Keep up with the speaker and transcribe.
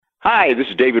Hi, this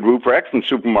is David Ruprecht from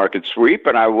Supermarket Sweep,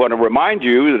 and I want to remind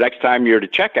you the next time you're at a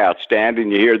checkout stand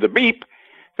and you hear the beep,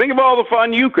 think of all the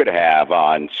fun you could have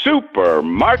on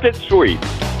Supermarket Sweep.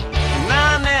 And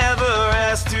I never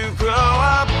asked to grow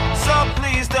up, so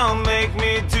please don't make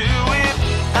me do it.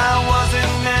 I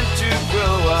wasn't meant to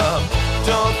grow up,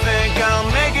 don't think I'll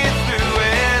make it through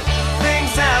it.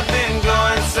 Things have been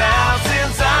going south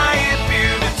since I hit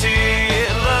puberty.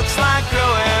 It looks like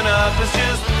growing up is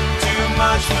just too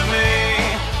much for me.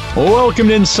 Welcome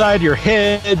to Inside Your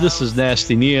Head. This is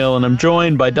Nasty Neil, and I'm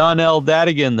joined by Donnell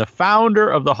Dadigan, the founder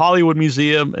of the Hollywood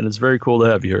Museum, and it's very cool to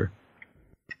have you here.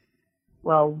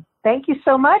 Well, thank you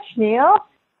so much, Neil.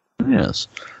 Yes.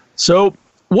 So,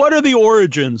 what are the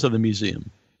origins of the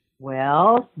museum?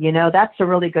 Well, that's a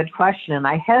really good question, and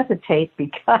I hesitate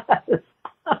because,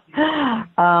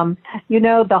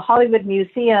 the Hollywood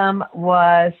Museum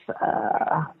was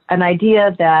an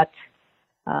idea that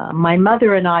my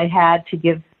mother and I had to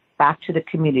give back to the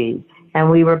community.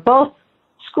 And we were both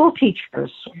school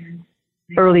teachers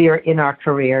earlier in our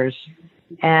careers,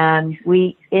 and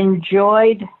we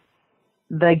enjoyed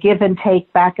the give and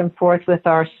take back and forth with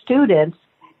our students.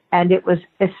 And it was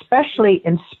especially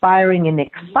inspiring and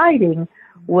exciting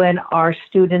when our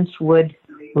students would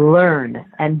learn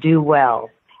and do well.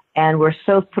 And we're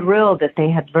so thrilled that they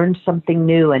had learned something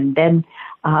new. And then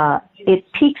it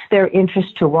piques their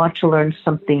interest to want to learn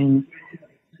something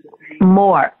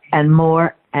more and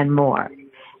more and more.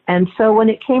 And so when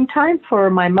it came time for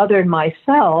my mother and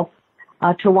myself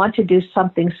to want to do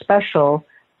something special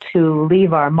to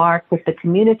leave our mark with the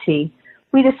community,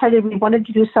 we decided we wanted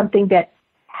to do something that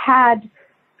had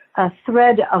a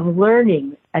thread of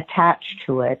learning attached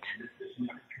to it.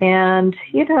 And,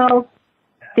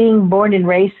 being born and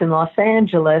raised in Los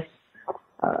Angeles,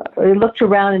 we looked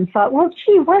around and thought, well,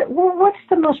 gee, what's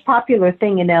the most popular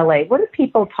thing in LA? What do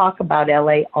people talk about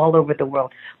LA all over the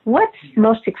world? What's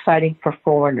most exciting for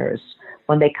foreigners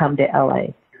when they come to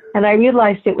LA? And I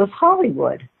realized it was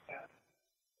Hollywood.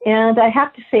 And I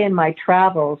have to say, in my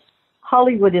travels,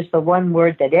 Hollywood is the one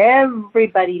word that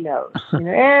everybody knows.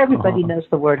 Everybody knows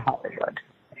the word Hollywood.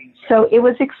 So it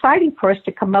was exciting for us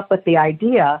to come up with the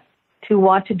idea to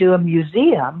want to do a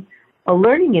museum, a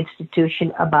learning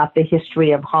institution about the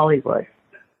history of Hollywood,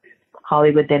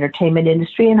 Hollywood, the entertainment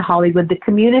industry, and Hollywood, the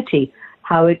community,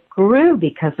 how it grew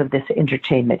because of this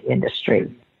entertainment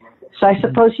industry. So I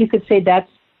suppose you could say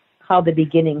that's how the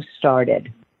beginning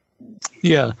started.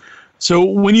 Yeah. So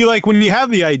when you have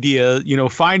the idea,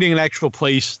 finding an actual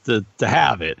place to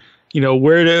have it,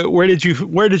 where did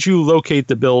you locate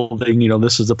the building?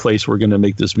 This is the place we're going to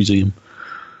make this museum.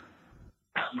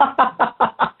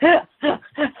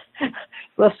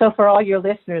 Well, so for all your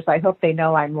listeners, I hope they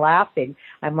know I'm laughing.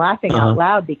 I'm laughing out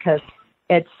loud because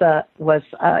we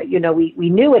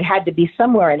knew it had to be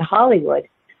somewhere in Hollywood,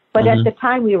 but at the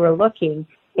time we were looking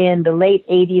in the late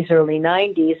 80s, early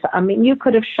 90s. I mean, you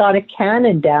could have shot a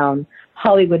cannon down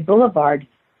Hollywood Boulevard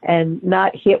and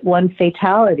not hit one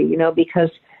fatality,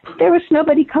 because there was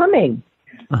nobody coming.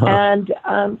 And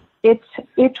it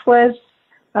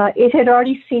had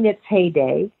already seen its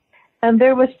heyday. And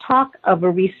there was talk of a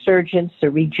resurgence, a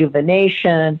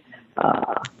rejuvenation,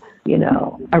 a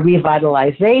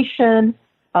revitalization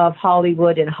of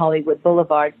Hollywood and Hollywood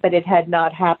Boulevard, but it had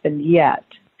not happened yet.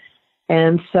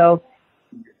 And so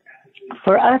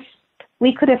for us,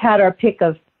 we could have had our pick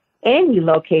of any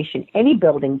location, any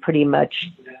building pretty much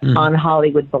on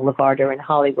Hollywood Boulevard or in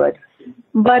Hollywood.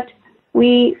 But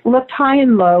we looked high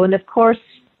and low, and of course,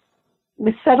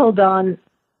 we settled on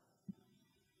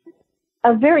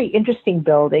a very interesting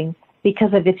building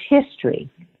because of its history,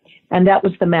 and that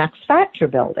was the Max Factor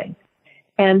building.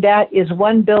 And that is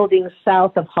one building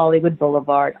south of Hollywood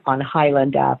Boulevard on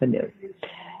Highland Avenue.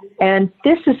 And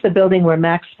this is the building where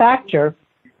Max Factor,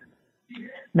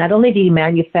 not only did he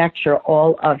manufacture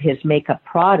all of his makeup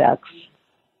products,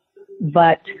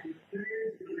 but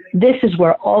this is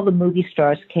where all the movie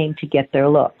stars came to get their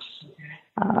looks.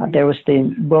 There was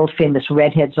the world-famous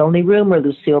Redheads Only room where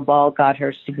Lucille Ball got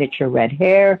her signature red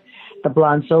hair, the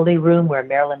Blondes Only room where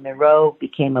Marilyn Monroe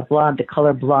became a blonde, the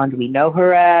color blonde we know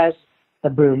her as, the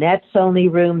Brunettes Only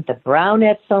room, the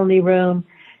Brownettes Only room,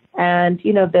 and,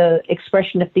 the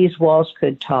expression, if these walls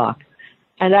could talk.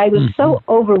 And I was so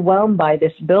overwhelmed by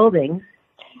this building.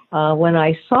 When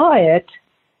I saw it,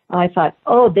 I thought,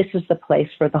 oh, this is the place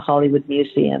for the Hollywood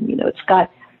Museum. It's got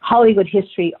Hollywood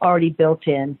history already built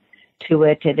in to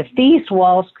it. And if these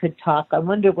walls could talk, I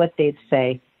wonder what they'd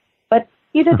say. But,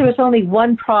 there was only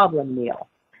one problem, Neil,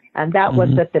 and that was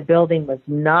that the building was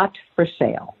not for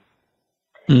sale.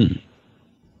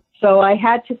 So I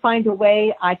had to find a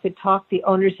way I could talk the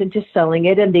owners into selling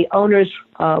it, and the owners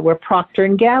were Procter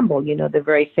and Gamble, you know, the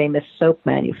very famous soap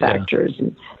manufacturers,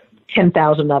 and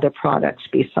 10,000 other products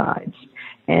besides.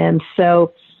 And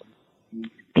so,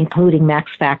 including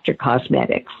Max Factor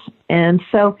Cosmetics. And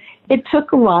so it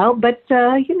took a while, but,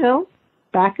 you know,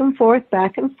 back and forth, they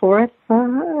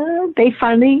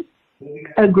finally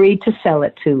agreed to sell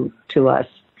it to us.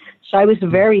 So I was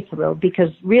very thrilled,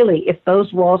 because really, if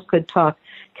those walls could talk,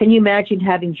 can you imagine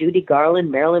having Judy Garland,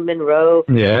 Marilyn Monroe,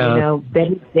 you know,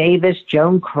 Betty Davis,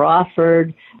 Joan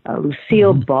Crawford,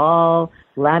 Lucille Ball,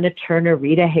 Lana Turner,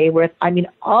 Rita Hayworth? I mean,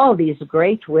 all these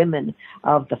great women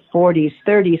of the 40s,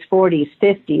 30s, 40s,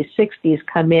 50s, 60s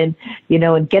come in, you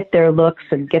know, and get their looks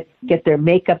and get their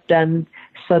makeup done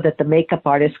so that the makeup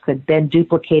artist could then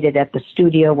duplicate it at the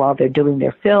studio while they're doing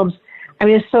their films. I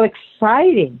mean, it's so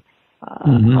exciting,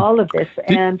 all of this.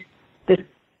 And the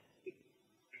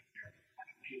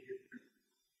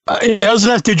I was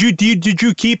gonna ask, did you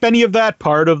keep any of that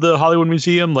part of the Hollywood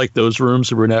Museum, like those rooms,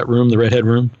 the brunette room, the redhead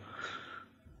room?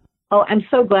 Oh, I'm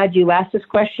so glad you asked this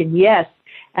question. Yes,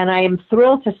 and I am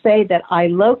thrilled to say that I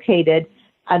located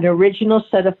an original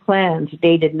set of plans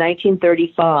dated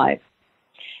 1935,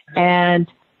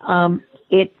 and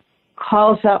it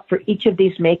calls out for each of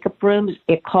these makeup rooms.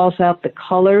 It calls out the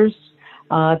colors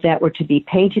that were to be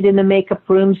painted in the makeup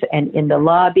rooms and in the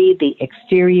lobby, the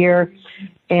exterior.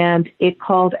 And it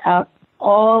called out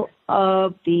all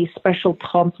of the special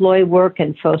trompe l'oeil work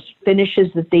and faux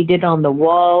finishes that they did on the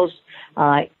walls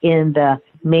in the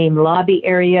main lobby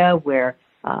area, where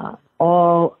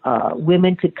all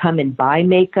women could come and buy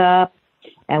makeup,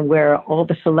 and where all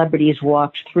the celebrities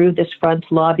walked through this front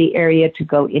lobby area to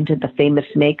go into the famous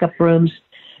makeup rooms.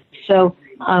 So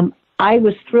I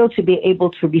was thrilled to be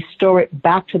able to restore it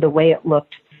back to the way it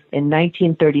looked in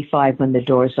 1935 when the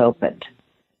doors opened.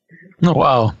 Oh,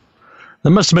 wow. That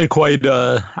must have been quite,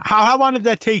 how long did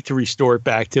that take to restore it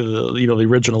back to the, you know, the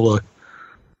original look?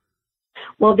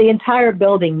 Well, the entire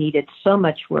building needed so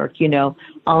much work, you know,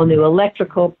 all new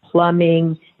electrical,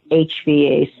 plumbing,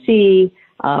 HVAC,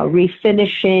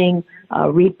 refinishing,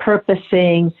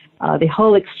 repurposing. The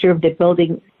whole exterior of the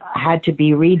building had to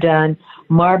be redone.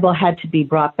 Marble had to be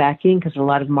brought back in because a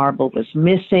lot of marble was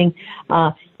missing.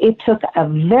 It took a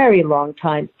very long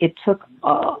time. It took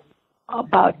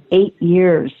about 8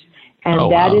 years,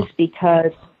 and that is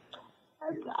because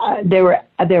there were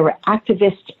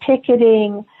activists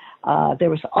picketing. There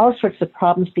was all sorts of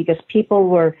problems because people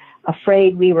were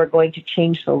afraid we were going to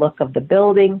change the look of the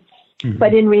building.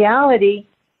 But in reality,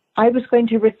 I was going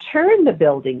to return the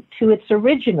building to its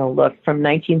original look from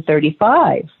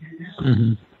 1935.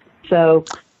 So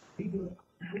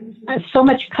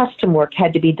much custom work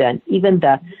had to be done. Even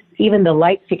the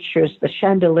light fixtures, the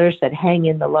chandeliers that hang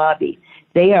in the lobby,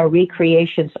 they are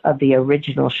recreations of the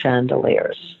original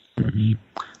chandeliers.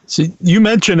 So you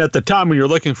mentioned at the time when you're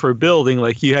looking for a building,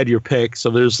 like you had your pick. So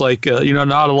there's like you know,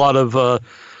 not a lot of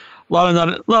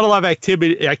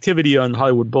activity on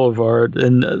Hollywood Boulevard,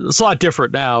 and it's a lot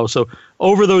different now. So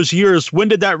over those years, when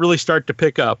did that really start to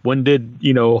pick up? When did,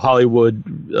 you know, Hollywood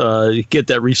get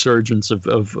that resurgence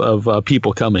of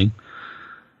people coming?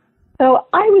 So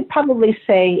I would probably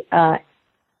say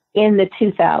in the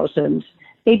 2000s,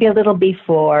 maybe a little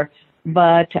before,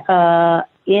 but by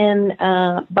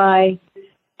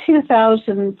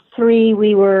 2003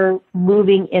 we were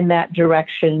moving in that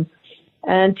direction,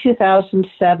 and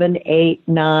 2007, 8,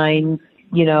 9,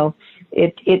 you know,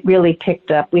 it really picked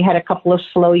up. We had a couple of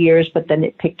slow years, but then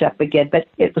it picked up again, but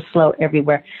it was slow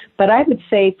everywhere. But I would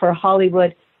say for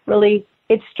Hollywood, really,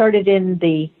 it started in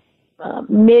the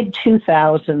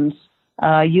mid-2000s.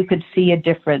 You could see a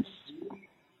difference.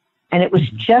 And it was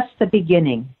just the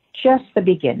beginning.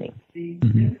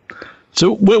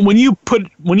 So when you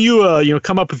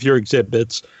come up with your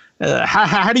exhibits,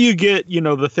 how do you get, you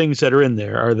know, the things that are in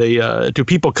there? Are they, do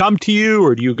people come to you,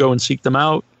 or do you go and seek them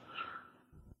out?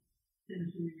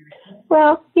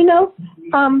 Well, you know,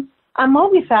 I'm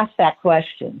always asked that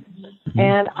question.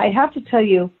 And I have to tell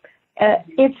you,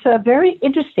 it's very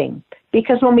interesting,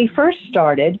 because when we first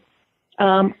started,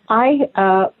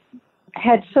 I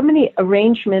had so many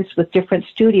arrangements with different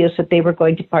studios that they were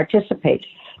going to participate.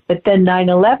 But then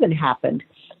 9/11 happened.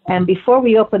 And before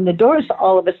we opened the doors,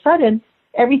 all of a sudden,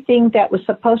 everything that was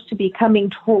supposed to be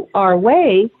coming to our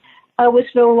way was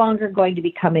no longer going to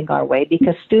be coming our way,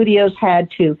 because studios had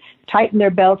to tighten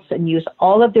their belts and use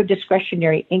all of their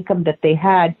discretionary income that they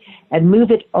had and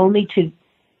move it only to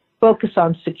focus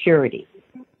on security.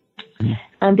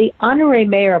 And the honorary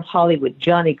mayor of Hollywood,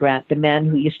 Johnny Grant, the man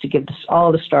who used to give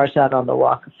all the stars out on the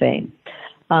Walk of Fame,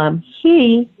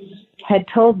 he had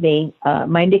told me,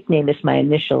 my nickname is my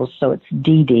initials, so it's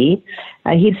Dee Dee.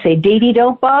 And he'd say, Dee Dee,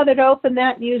 don't bother to open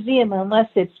that museum unless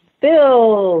it's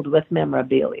filled with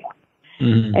memorabilia.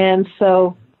 Mm-hmm. And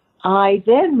so I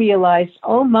then realized,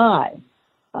 oh my.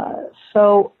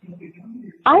 So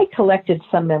I collected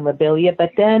some memorabilia,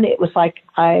 but then it was like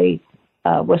I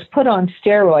was put on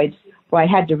steroids where I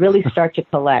had to really start to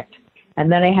collect.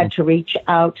 And then I had to reach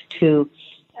out to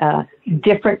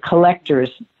different collectors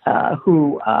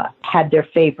who had their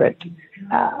favorite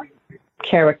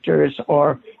characters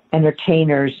or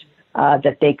entertainers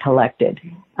that they collected,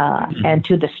 and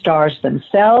to the stars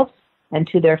themselves and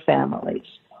to their families.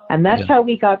 And that's how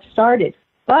we got started.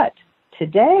 But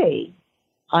today,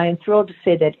 I am thrilled to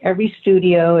say that every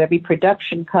studio, every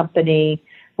production company,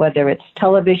 whether it's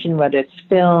television, whether it's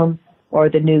film, or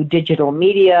the new digital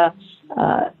media,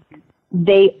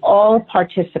 they all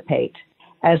participate,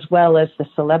 as well as the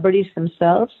celebrities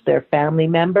themselves, their family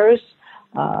members,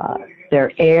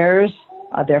 their heirs,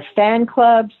 their fan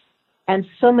clubs, and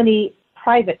so many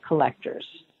private collectors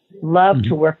love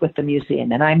to work with the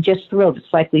museum. And I'm just thrilled.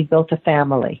 It's like we built a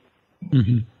family.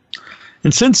 Mm-hmm.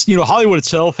 And since, Hollywood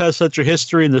itself has such a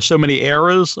history and there's so many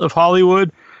eras of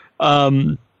Hollywood,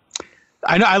 I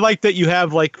like that you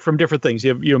have, like, from different things. You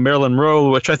have, Marilyn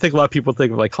Monroe, which I think a lot of people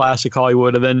think of like classic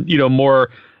Hollywood, and then, more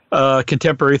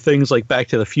contemporary things like Back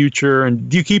to the Future. And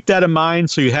do you keep that in mind?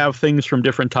 So you have things from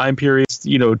different time periods,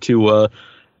 to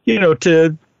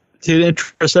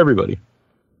interest everybody.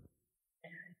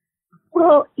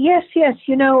 Well, yes.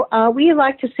 We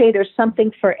like to say there's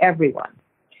something for everyone.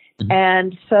 Mm-hmm.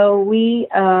 And so we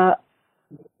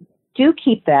do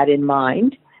keep that in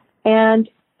mind. And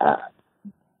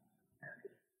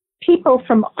people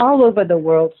from all over the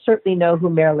world certainly know who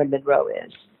Marilyn Monroe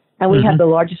is. And we have the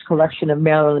largest collection of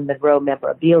Marilyn Monroe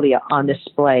memorabilia on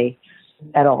display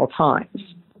at all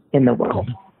times in the world.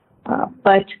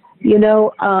 But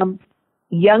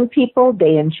young people,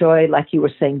 they enjoy, like you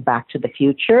were saying, Back to the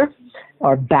Future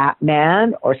or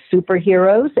Batman or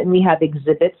superheroes. And we have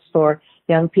exhibits for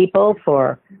young people,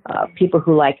 for people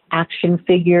who like action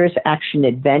figures, action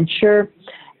adventure.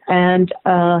 And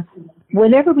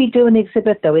whenever we do an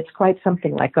exhibit, though, it's quite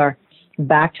something like our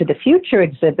Back to the Future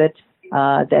exhibit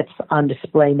that's on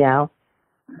display now.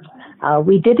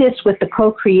 We did this with the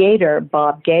co-creator,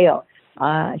 Bob Gale.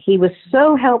 He was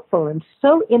so helpful and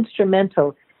so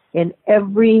instrumental in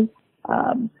every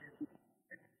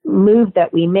move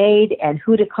that we made, and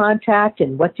who to contact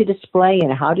and what to display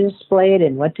and how to display it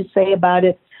and what to say about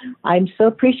it. I'm so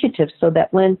appreciative, so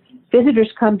that when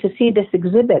visitors come to see this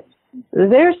exhibit,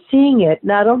 they're seeing it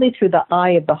not only through the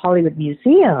eye of the Hollywood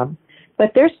Museum,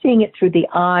 but they're seeing it through the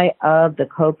eye of the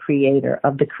co-creator,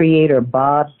 of the creator,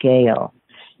 Bob Gale,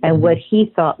 and what he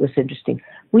thought was interesting.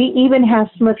 We even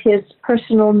have some of his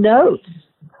personal notes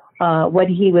when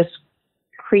he was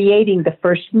creating the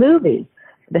first movie,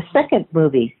 the second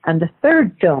movie, and the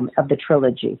third film of the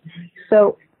trilogy.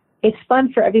 So it's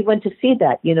fun for everyone to see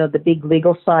that, the big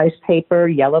legal size paper,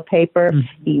 yellow paper.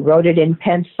 He wrote it in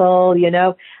pencil,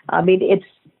 I mean,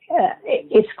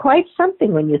 it's quite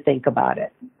something when you think about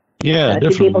it. Yeah, to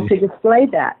be able to display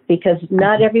that, because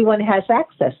not everyone has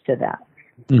access to that.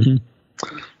 Mm-hmm.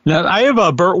 Now, I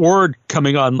have Burt Ward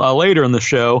coming on later in the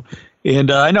show,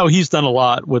 and I know he's done a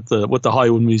lot with the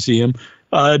Hollywood Museum.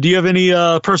 Do you have any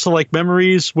personal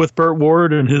memories with Burt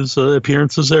Ward and his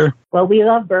appearances there? Well, we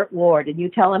love Burt Ward, and you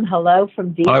tell him hello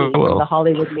from Dee Dee from the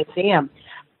Hollywood Museum.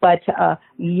 But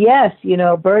yes,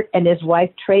 Burt and his wife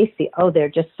Tracy. Oh, they're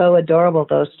just so adorable,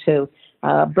 those two.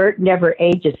 Burt never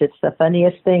ages. It's the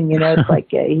funniest thing, It's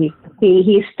like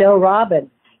he's still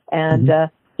Robin, and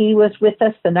he was with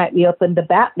us the night we opened the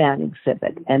Batman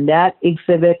exhibit, and that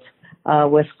exhibit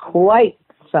was quite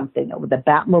something. The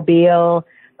Batmobile.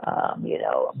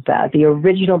 The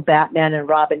original Batman and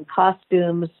Robin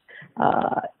costumes,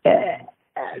 all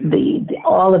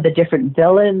of the different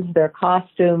villains, their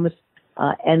costumes,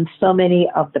 and so many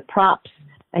of the props.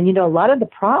 And, a lot of the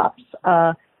props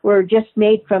were just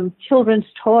made from children's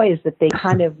toys that they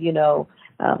kind of,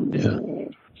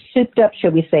 souped up,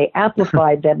 shall we say,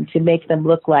 amplified them to make them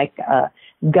look like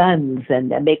guns and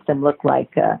make them look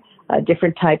like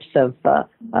different types of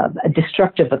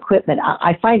destructive equipment.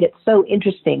 I find it so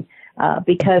interesting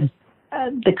because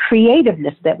the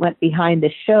creativeness that went behind the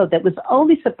show that was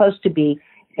only supposed to be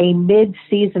a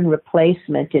mid-season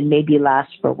replacement and maybe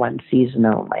last for one season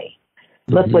only.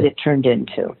 Look what it turned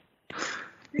into.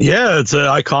 Yeah, it's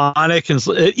iconic. And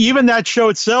even that show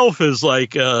itself is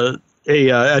like a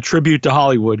tribute to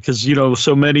Hollywood, because,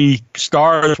 so many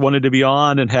stars wanted to be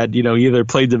on and had, either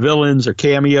played the villains or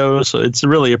cameos. So it's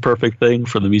really a perfect thing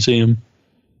for the museum.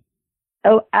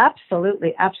 Oh,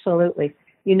 absolutely, absolutely.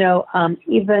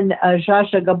 Even Zsa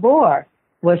Zsa Gabor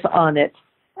was on it.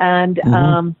 And,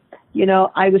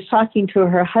 I was talking to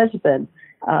her husband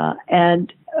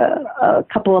and a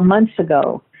couple of months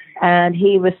ago, and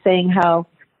he was saying how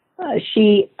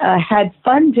she had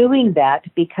fun doing that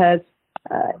because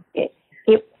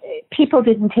people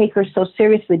didn't take her so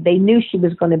seriously. They knew she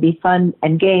was going to be fun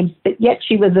and games, but yet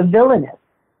she was a villainess.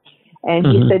 And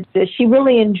he said that she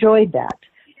really enjoyed that.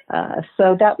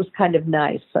 So that was kind of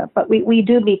nice. But we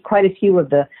do meet quite a few of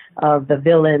the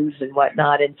villains and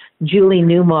whatnot. And Julie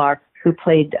Newmar, who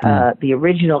played the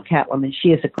original Catwoman, she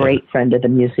is a great friend of the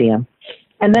museum.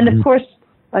 And then, of course,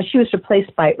 she was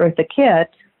replaced by Eartha Kitt.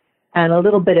 And a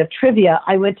little bit of trivia,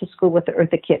 I went to school with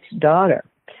Eartha Kitt's daughter.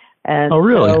 And oh,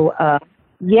 really? So,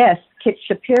 yes, Kit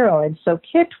Shapiro. And so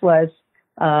Kit was,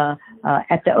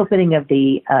 at the opening of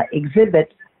the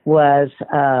exhibit, was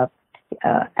at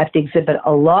the exhibit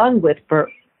along with Burt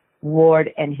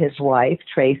Ward and his wife,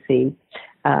 Tracy,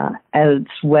 as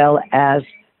well as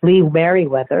Lee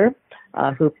Merriweather,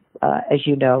 who, as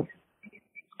you know,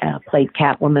 played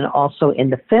Catwoman also in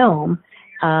the film.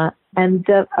 And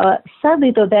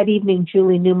sadly, though, that evening,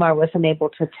 Julie Newmar wasn't able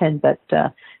to attend, but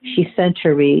she sent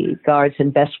her regards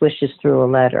and best wishes through a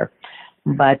letter.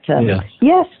 But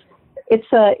yes,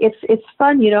 it's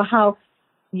fun, how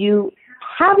you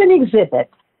have an exhibit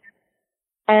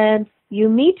and you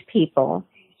meet people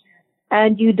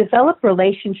and you develop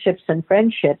relationships and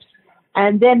friendships,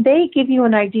 and then they give you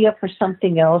an idea for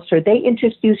something else, or they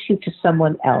introduce you to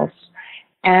someone else,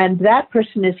 and that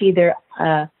person is either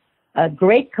a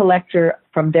great collector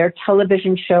from their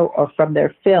television show or from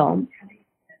their film.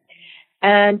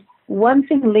 And one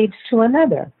thing leads to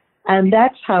another. And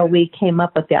that's how we came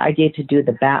up with the idea to do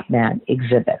the Batman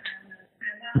exhibit.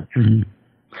 Mm-hmm.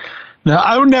 Now,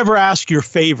 I would never ask your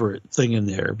favorite thing in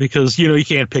there because, you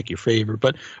can't pick your favorite.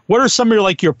 But what are some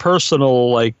of your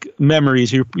personal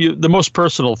memories, the most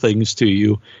personal things to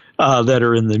you that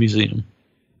are in the museum?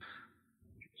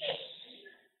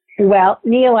 Well,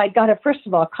 Neil, I got to first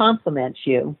of all compliment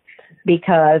you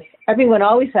because everyone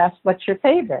always asks, what's your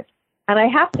favorite? And I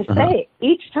have to say,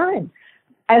 each time,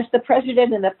 as the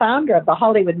president and the founder of the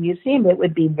Hollywood Museum, it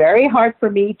would be very hard for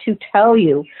me to tell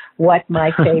you what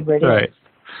my favorite right. is,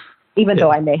 even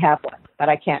though I may have one, but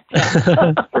I can't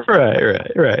tell.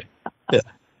 Right. Yeah.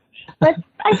 But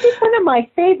I think one of my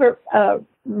favorite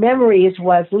memories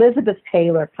was Elizabeth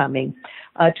Taylor coming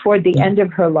toward the end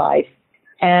of her life.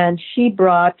 And she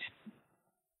brought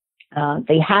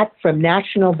the hat from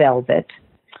National Velvet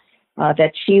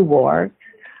that she wore,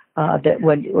 that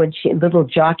when she little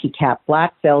jockey cap,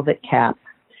 black velvet cap,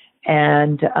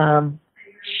 and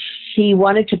she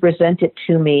wanted to present it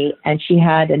to me. And she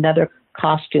had another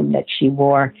costume that she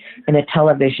wore in a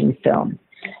television film.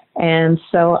 And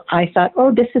so I thought,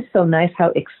 oh, this is so nice, how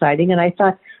exciting! And I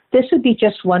thought this would be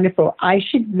just wonderful. I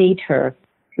should meet her.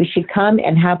 We should come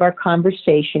and have our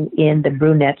conversation in the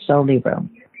Brunettes Only room,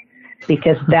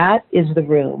 because that is the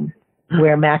room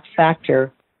where Max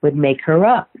Factor would make her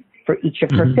up for each of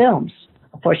her films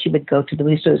before she would go to the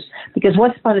movies. Because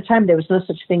once upon a time, there was no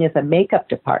such thing as a makeup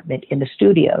department in the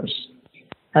studios.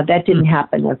 That didn't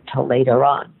happen until later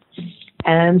on.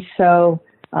 And so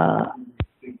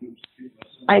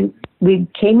we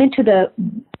came into the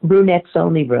Brunettes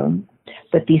Only room,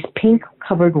 but these pink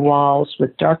covered walls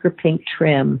with darker pink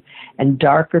trim and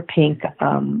darker pink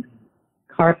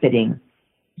carpeting,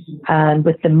 and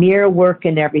with the mirror work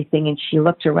and everything. And she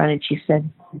looked around and she said,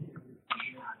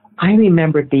 I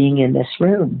remember being in this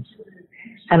room.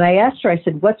 And I asked her, I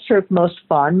said, what's her most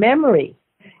fond memory?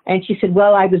 And she said,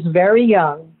 well, I was very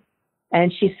young.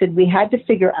 And she said, we had to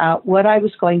figure out what I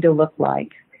was going to look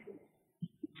like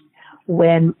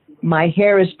when my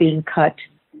hair is being cut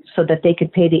so that they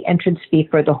could pay the entrance fee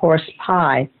for the horse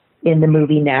pie in the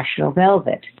movie National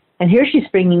Velvet. And here she's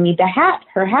bringing me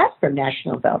her hat from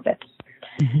National Velvet.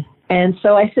 And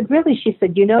so I said, really? She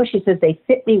said, she said, they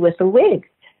fit me with a wig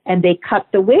and they cut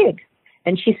the wig.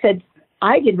 And she said,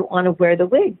 I didn't want to wear the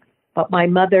wig, but my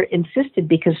mother insisted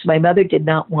because my mother did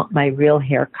not want my real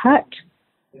hair cut.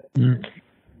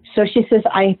 So she says,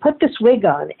 I put this wig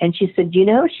on. And she said,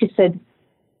 she said,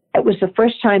 it was the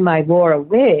first time I wore a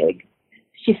wig.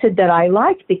 She said that I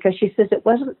liked, because she says it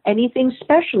wasn't anything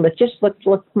special. It just looked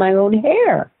like my own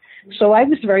hair. So I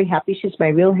was very happy. She says my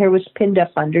real hair was pinned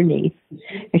up underneath.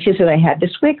 And she said I had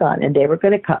this wig on and they were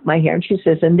going to cut my hair. And she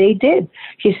says, and they did.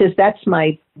 She says, that's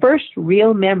my first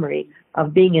real memory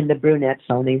of being in the Brunettes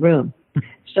Only room.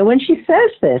 So when she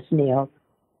says this, Neil,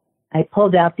 I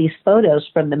pulled out these photos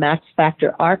from the Max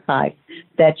Factor archive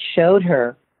that showed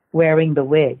her wearing the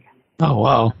wig. Oh,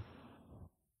 wow.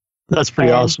 That's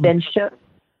pretty awesome. Then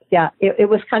it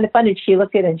was kind of fun. And she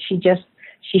looked at it and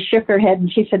she shook her head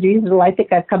and she said, I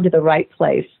think I've come to the right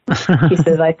place. She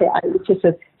says,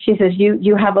 she says,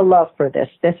 you have a love for this.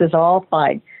 This is all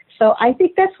fine. So I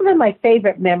think that's one of my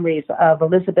favorite memories of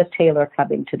Elizabeth Taylor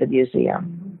coming to the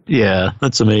museum. Yeah,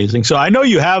 that's amazing. So I know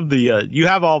you have you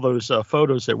have all those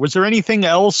photos there. Was there anything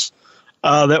else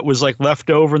that was like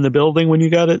left over in the building when you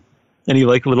got it? Any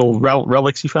like little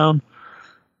relics you found?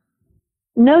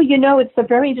 No, it's a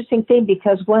very interesting thing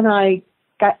because when I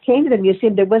came to the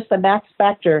museum, there was the Max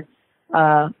Factor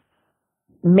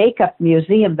makeup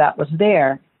museum that was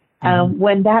there.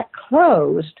 When that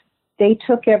closed, they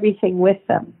took everything with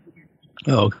them.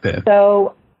 Oh, okay.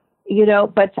 So,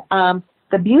 but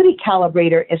the beauty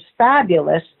calibrator is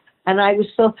fabulous, and I was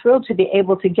so thrilled to be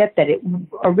able to get that. It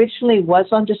originally was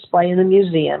on display in the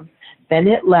museum, then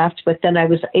it left, but then I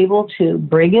was able to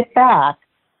bring it back,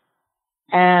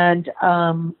 and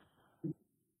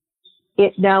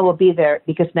it now will be there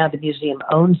because now the museum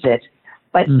owns it.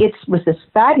 But it was this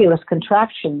fabulous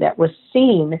contraption that was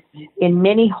seen in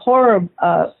many horror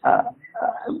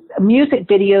music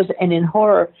videos and in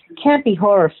campy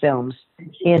horror films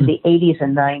in the 80s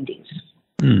and 90s.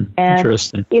 And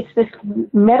interesting. It's this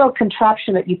metal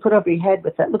contraption that you put over your head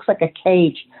that looks like a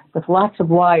cage with lots of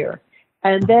wire.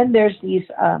 And then there's these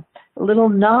little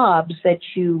knobs that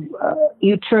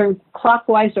you turn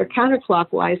clockwise or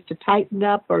counterclockwise to tighten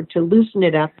up or to loosen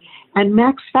it up. And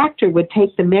Max Factor would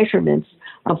take the measurements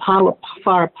of how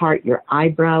far apart your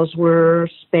eyebrows were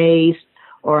spaced,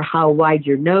 or how wide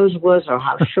your nose was, or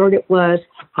how short it was,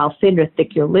 how thin or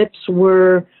thick your lips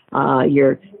were,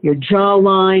 your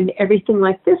jawline, everything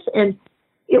like this. And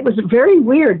it was very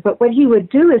weird, but what he would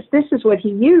do is this is what he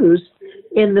used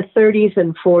in the 30s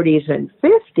and 40s and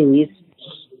 50s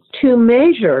to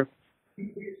measure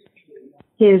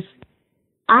his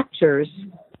actors'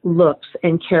 looks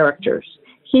and characters.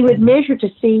 He would measure to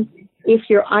see if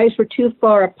your eyes were too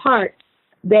far apart,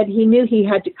 that he knew he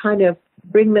had to kind of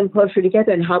bring them closer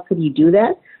together. And how could he do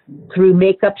that? Through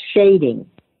makeup shading.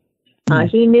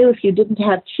 He knew if you didn't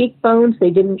have cheekbones, they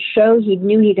didn't show, he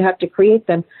knew he'd have to create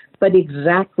them, but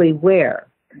exactly where.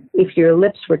 If your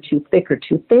lips were too thick or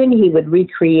too thin, he would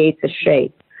recreate the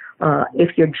shape.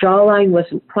 If your jawline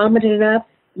wasn't prominent enough,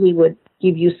 he would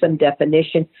give you some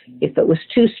definition. If it was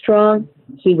too strong,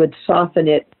 he would soften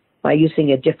it by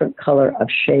using a different color of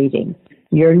shading.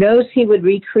 Your nose, he would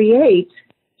recreate.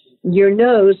 Your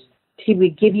nose, he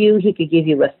could give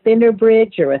you a thinner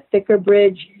bridge or a thicker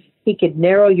bridge. He could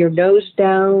narrow your nose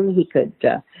down. He could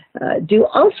do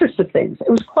all sorts of things. It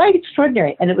was quite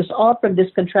extraordinary, and it was all from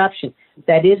this contraption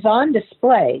that is on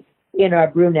display in our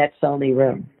brunettes only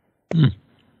room.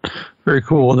 Very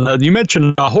cool. You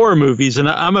mentioned horror movies, and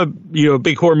I'm a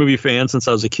big horror movie fan since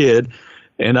I was a kid.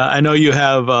 And I know you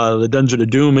have the Dungeon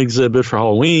of Doom exhibit for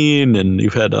Halloween, and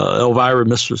you've had Elvira,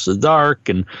 Mistress of the Dark.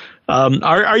 And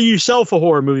are you yourself a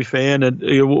horror movie fan? And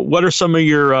what are some of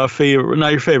your favorite?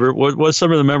 Not your favorite. What's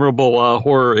some of the memorable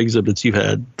horror exhibits you've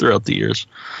had throughout the years?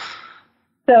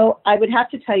 So I would have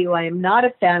to tell you, I am not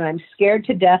a fan. I'm scared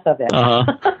to death of it.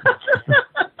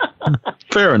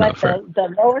 Fair enough. But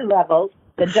the lower levels,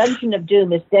 the Dungeon of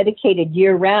Doom is dedicated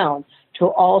year-round to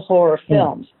all horror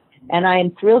films. And I am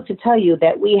thrilled to tell you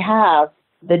that we have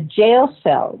the jail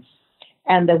cells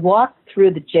and the walk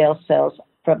through the jail cells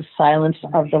from Silence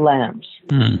of the Lambs.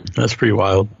 That's pretty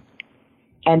wild.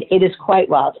 And it is quite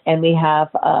wild. And we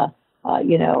have,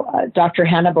 Dr.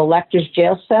 Hannibal Lecter's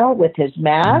jail cell with his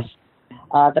mask,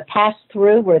 the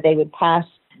pass-through where they would pass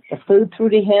the food through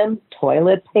to him,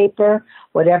 toilet paper,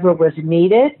 whatever was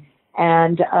needed.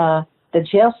 And the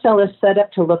jail cell is set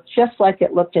up to look just like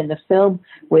it looked in the film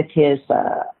with his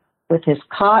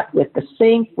cot, with the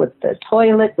sink, with the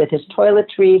toilet, with his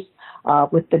toiletries,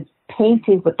 with the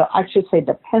painting,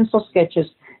 the pencil sketches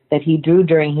that he drew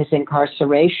during his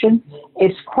incarceration.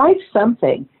 It's quite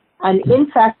something. And in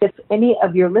fact, if any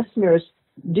of your listeners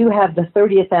do have the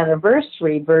 30th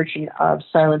anniversary version of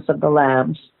Silence of the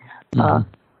Lambs,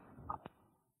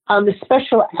 on the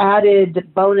special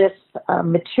added bonus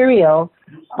material,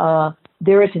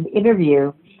 there is an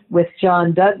interview with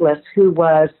John Douglas, who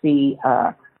was the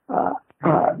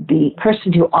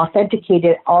person who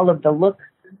authenticated all of the look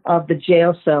of the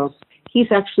jail cells.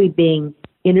 He's actually being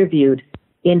interviewed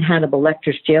in Hannibal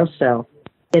Lecter's jail cell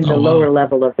in the lower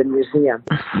level of the museum.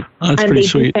 That's and pretty they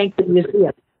sweet. do thank the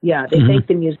museum. Yeah, they thank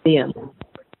the museum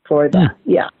for that.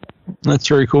 Yeah. That's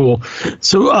very cool.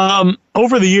 So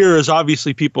over the years,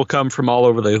 obviously people come from all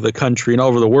over the country and all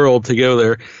over the world to go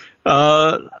there.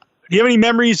 Do you have any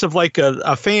memories of like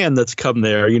a fan that's come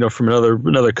there, from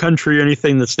another country or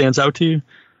anything that stands out to you?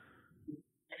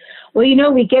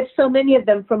 Well, we get so many of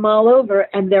them from all over,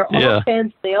 and they're all Yeah.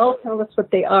 fans. They all tell us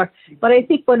what they are. But I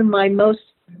think one of my most,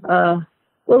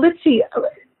 let's see.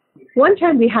 One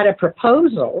time we had a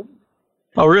proposal.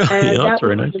 Oh, really? And Yeah, that's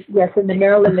very was, nice. yes, in the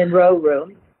Marilyn Monroe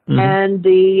room. Mhm. And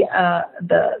the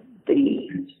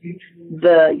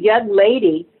young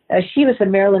lady, she was a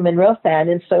Marilyn Monroe fan,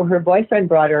 and so her boyfriend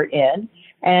brought her in,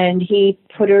 and he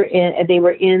put her in, and they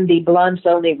were in the blondes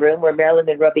only room where Marilyn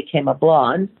Monroe became a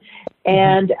blonde.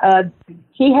 And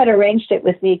he had arranged it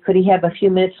with me. Could he have a few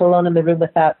minutes alone in the room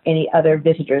without any other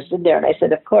visitors in there? And I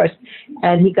said, of course.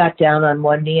 And he got down on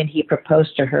one knee and he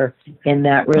proposed to her in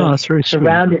that room, Oh, that's very sweet.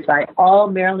 surrounded by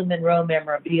all Marilyn Monroe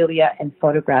memorabilia and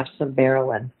photographs of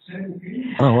Marilyn.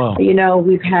 Oh, wow.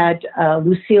 We've had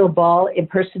Lucille Ball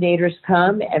impersonators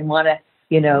come and want to,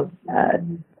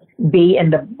 be in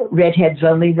the Redheads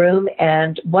Only room.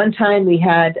 And one time we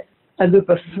had a group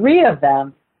of 3 of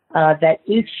them that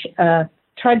each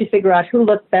tried to figure out who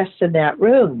looked best in that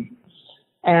room.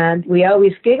 And we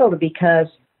always giggled because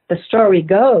the story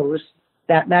goes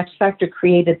that Max Factor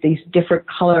created these different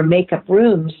color makeup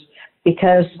rooms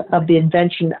because of the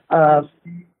invention of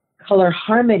color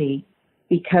harmony,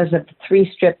 because of the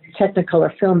 3-strip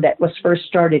Technicolor film that was first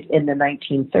started in the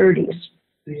 1930s.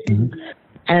 Mm-hmm.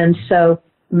 And so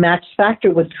Max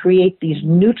Factor would create these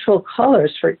neutral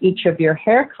colors for each of your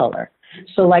hair color.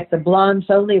 So like the blondes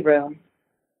only room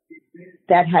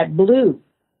that had blue,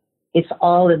 it's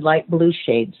all in light blue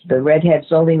shades. The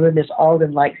redheads only room is all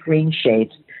in light green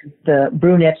shades. The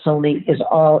brunettes only is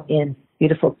all in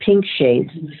beautiful pink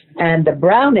shades. And the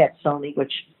brownettes only,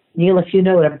 which, Neil, if you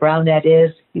know what a brownette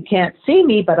is, you can't see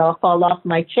me, but I'll fall off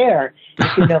my chair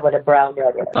if you know what a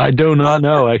brownette is. I do not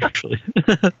know, actually.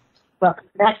 Well,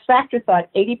 Max Factor thought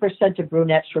 80% of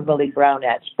brunettes were really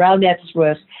brownettes. Brownettes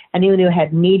was anyone who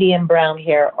had medium brown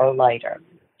hair or lighter.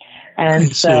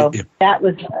 And so that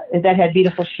had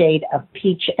beautiful shade of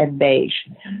peach and beige.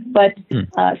 But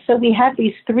so we had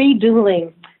these 3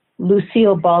 dueling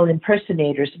Lucille Ball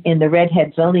impersonators in the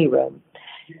Redheads Only room.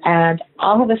 And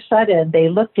all of a sudden, they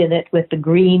looked in it with the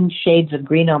green shades of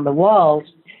green on the walls,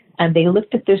 and they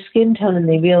looked at their skin tone and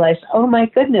they realized, oh my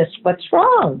goodness, what's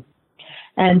wrong?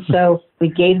 And so we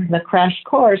gave them a crash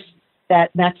course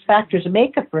that Max Factor's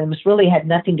makeup rooms really had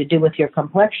nothing to do with your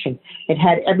complexion. It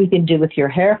had everything to do with your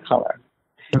hair color.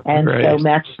 And so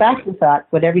Max Factor thought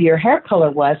whatever your hair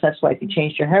color was, that's why if you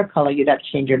changed your hair color, you'd have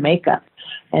to change your makeup.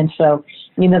 And so,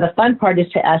 the fun part is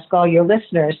to ask all your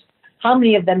listeners, how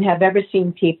many of them have ever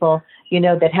seen people,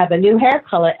 that have a new hair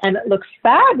color and it looks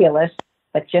fabulous,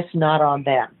 but just not on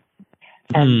them?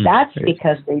 And that's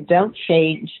because they don't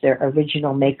change their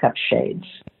original makeup shades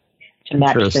to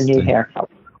match the new hair color.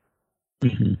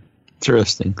 Mm-hmm.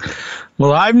 Interesting.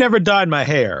 Well, I've never dyed my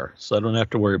hair, so I don't have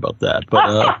to worry about that.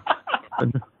 But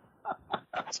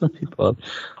some people have.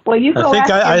 Well, you go ask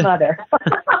your mother.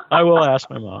 I will ask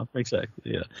my mom.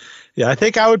 Exactly. Yeah. Yeah. I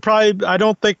think I would probably. I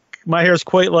don't think my hair is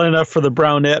quite light enough for the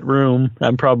brunette room.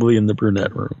 I'm probably in the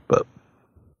brunette room, but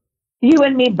you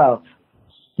and me both.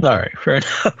 All right. Fair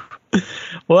enough.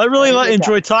 Well, I really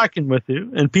enjoy talking with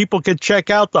you, and people can check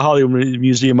out the Hollywood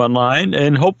Museum online,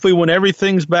 and hopefully when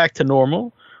everything's back to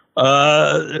normal,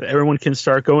 everyone can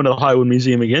start going to the Hollywood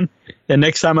Museum again. And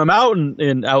next time I'm out in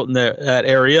that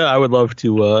area, I would love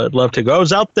to go. I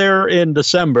was out there in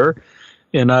December,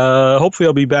 and hopefully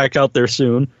I'll be back out there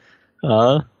soon.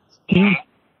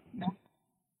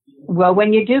 Well,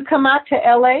 when you do come out to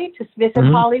LA to visit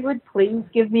Hollywood, please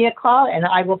give me a call, and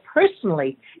I will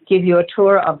personally give you a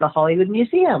tour of the Hollywood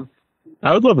Museum.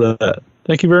 I would love that.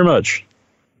 Thank you very much.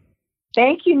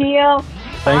 Thank you, Neil.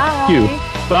 Thank you.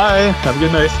 Bye. Have a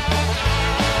good night.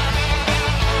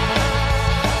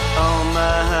 All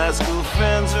my high school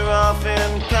friends are off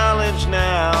in college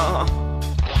now,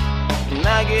 and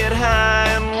I get high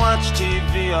and watch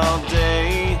TV all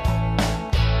day.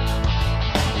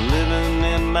 Living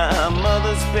in my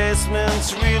mother's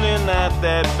basement's really not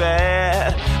that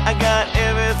bad. I got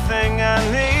everything I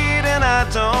need and I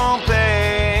don't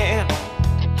pay.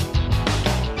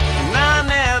 And I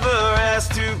never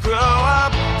asked to grow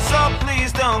up, so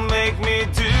please don't make me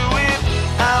do it.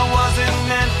 I wasn't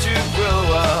meant to grow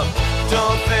up,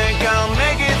 don't think I'll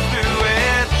make it through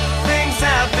it. Things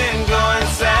have been going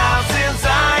south since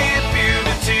I hit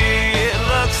puberty. It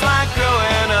looks like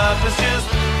growing up is just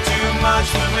much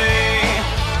for me.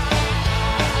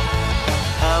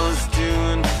 I was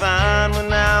doing fine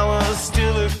when I was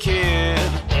still a kid,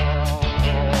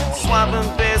 swapping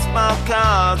baseball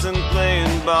cards and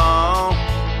playing ball.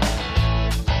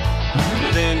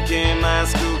 Then came high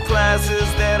school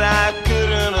classes that I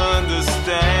couldn't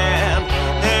understand,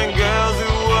 and girls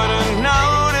who wouldn't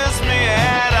notice me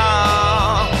at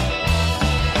all.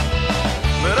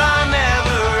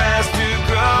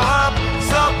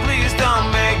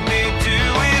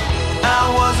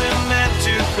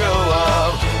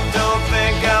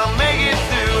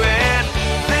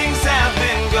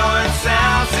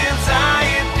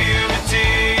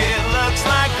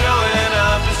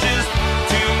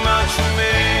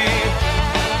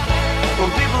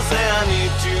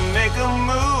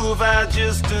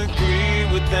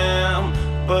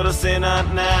 but I say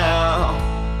not now.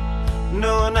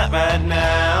 No, not right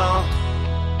now.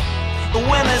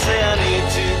 When they say I need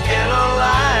to get a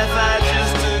life, I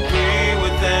just agree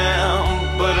with them,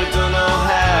 but I don't know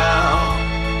how.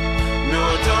 No,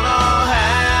 I don't know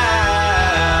how.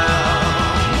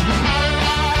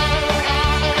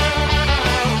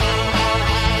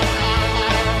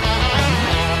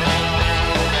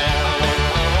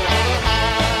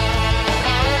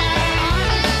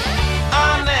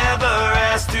 I never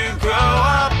asked to grow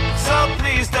up, so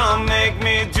please don't make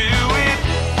me do it.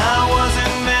 I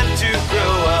wasn't meant to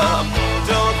grow up.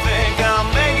 Don't think I'll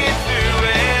make it through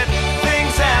it.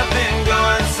 Things have been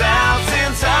going south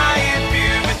since I hit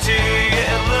puberty.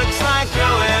 It looks like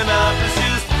growing up is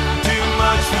just too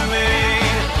much for me.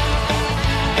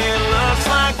 It looks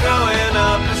like growing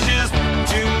up is just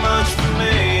too much for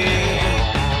me.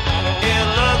 It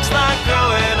looks like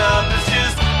growing up is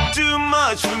just too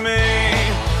much for me.